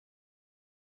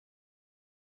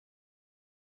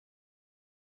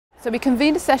So we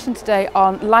convened a session today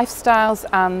on lifestyles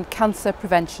and cancer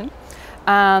prevention,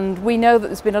 and we know that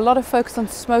there's been a lot of focus on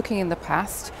smoking in the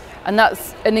past, and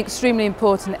that's an extremely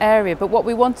important area, but what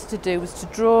we wanted to do was to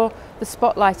draw the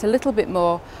spotlight a little bit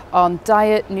more on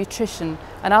diet, nutrition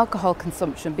and alcohol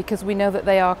consumption, because we know that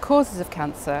they are causes of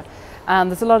cancer,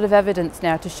 and there's a lot of evidence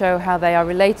now to show how they are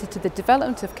related to the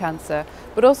development of cancer,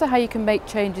 but also how you can make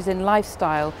changes in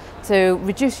lifestyle to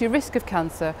reduce your risk of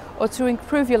cancer or to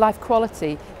improve your life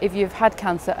quality if you've had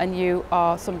cancer and you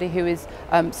are somebody who is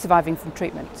surviving from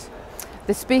treatment.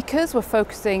 The speakers were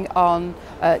focusing on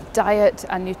diet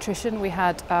and nutrition. We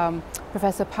had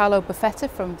Professor Paolo Boffetta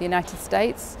from the United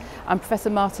States and Professor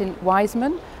Martin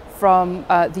Wiseman from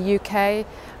the UK,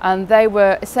 and they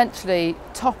were essentially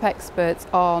top experts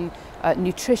on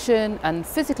nutrition and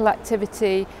physical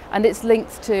activity and its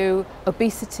links to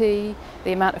obesity,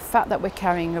 the amount of fat that we're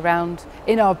carrying around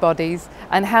in our bodies,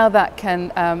 and how that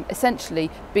can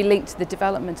essentially be linked to the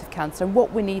development of cancer and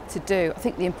what we need to do. I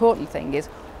think the important thing is,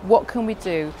 what can we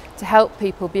do to help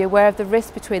people be aware of the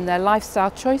risk between their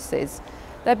lifestyle choices,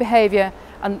 their behaviour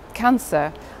and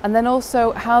cancer, and then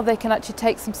also how they can actually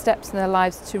take some steps in their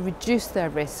lives to reduce their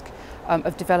risk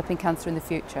of developing cancer in the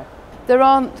future. There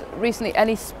aren't recently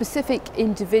any specific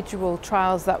individual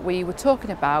trials that we were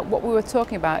talking about. What we were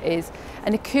talking about is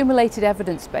an accumulated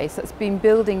evidence base that's been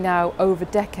building now over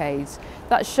decades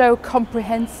that show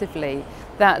comprehensively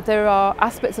that there are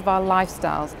aspects of our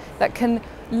lifestyles that can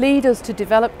lead us to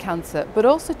develop cancer, but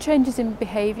also changes in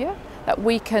behaviour that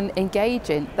we can engage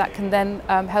in that can then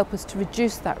help us to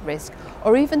reduce that risk,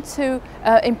 or even to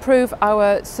improve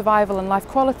our survival and life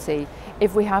quality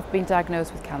if we have been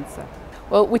diagnosed with cancer.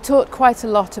 Well, we talked quite a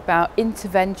lot about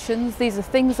interventions. These are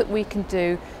things that we can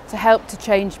do to help to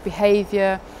change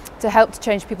behaviour, to help to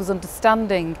change people's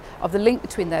understanding of the link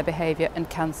between their behaviour and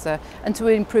cancer, and to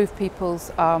improve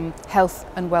people's health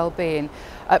and well-being.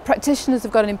 Practitioners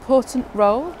have got an important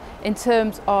role in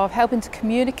terms of helping to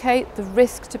communicate the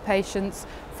risk to patients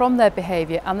from their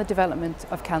behaviour and the development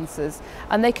of cancers,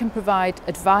 and they can provide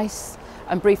advice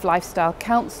and brief lifestyle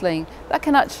counselling that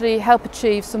can actually help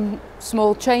achieve some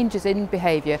small changes in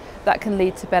behaviour that can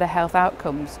lead to better health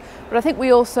outcomes. But I think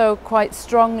we also quite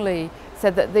strongly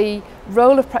said that the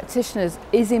role of practitioners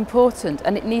is important,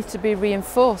 and it needs to be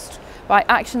reinforced by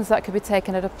actions that could be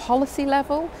taken at a policy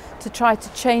level to try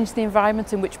to change the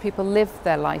environment in which people live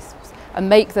their lives and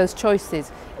make those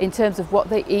choices in terms of what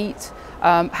they eat,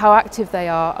 how active they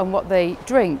are and what they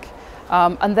drink.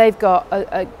 And they've got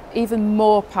an even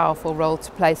more powerful role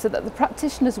to play, so that the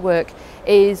practitioner's work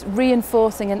is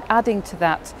reinforcing and adding to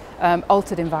that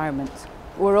altered environment.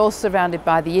 We're all surrounded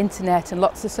by the internet and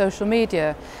lots of social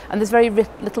media, and there's very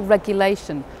little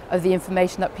regulation of the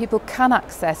information that people can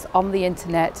access on the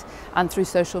internet and through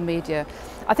social media.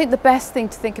 I think the best thing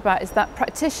to think about is that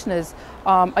practitioners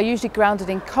are usually grounded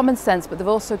in common sense, but they've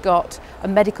also got a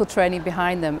medical training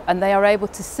behind them, and they are able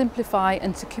to simplify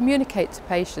and to communicate to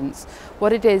patients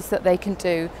what it is that they can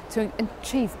do to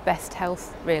achieve best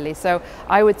health, really. So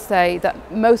I would say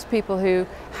that most people who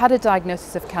had a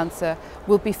diagnosis of cancer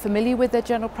will be familiar with their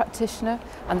general practitioner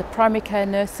and the primary care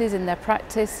nurses in their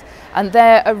practice, and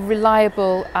they're a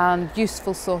reliable and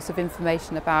useful source of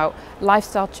information about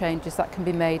lifestyle changes that can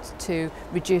be made to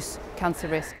reduce cancer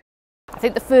risk. I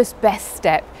think the first best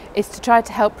step is to try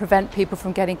to help prevent people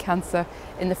from getting cancer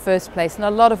in the first place, and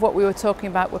a lot of what we were talking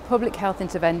about were public health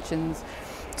interventions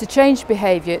to change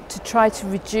behaviour, to try to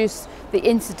reduce the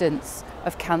incidence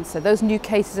of cancer, those new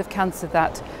cases of cancer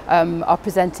that are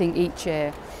presenting each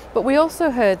year. But we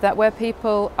also heard that where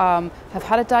people have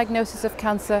had a diagnosis of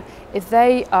cancer, if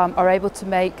they are able to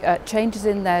make changes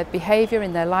in their behaviour,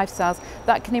 in their lifestyles,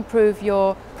 that can improve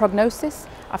your prognosis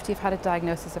after you've had a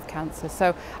diagnosis of cancer.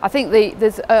 So I think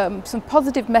there's some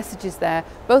positive messages there,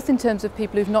 both in terms of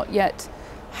people who've not yet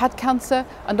had cancer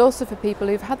and also for people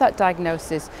who've had that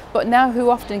diagnosis, but now who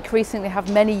often increasingly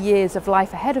have many years of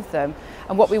life ahead of them.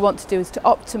 And what we want to do is to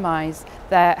optimise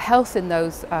their health in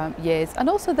those years, and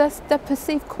also their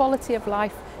perceived quality of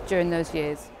life during those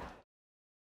years.